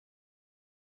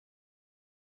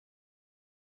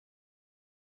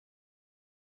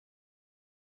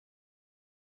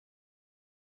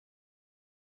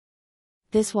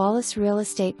This Wallace Real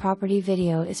Estate property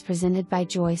video is presented by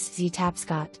Joyce Z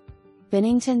Tapscott.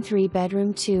 Benington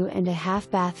 3-bedroom 2.5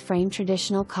 bath frame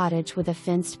traditional cottage with a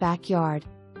fenced backyard.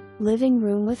 Living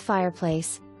room with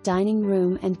fireplace, dining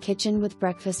room and kitchen with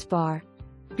breakfast bar.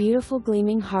 Beautiful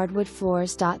gleaming hardwood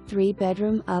floors.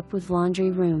 3-bedroom up with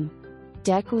laundry room.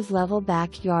 Deck with level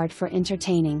backyard for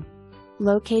entertaining.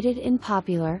 Located in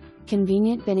popular,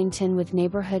 convenient Benington with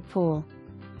neighborhood pool.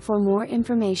 For more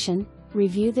information,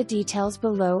 review the details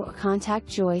below or contact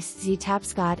Joyce Z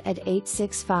Tapscott at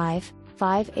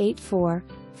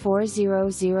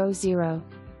 865-584-4000.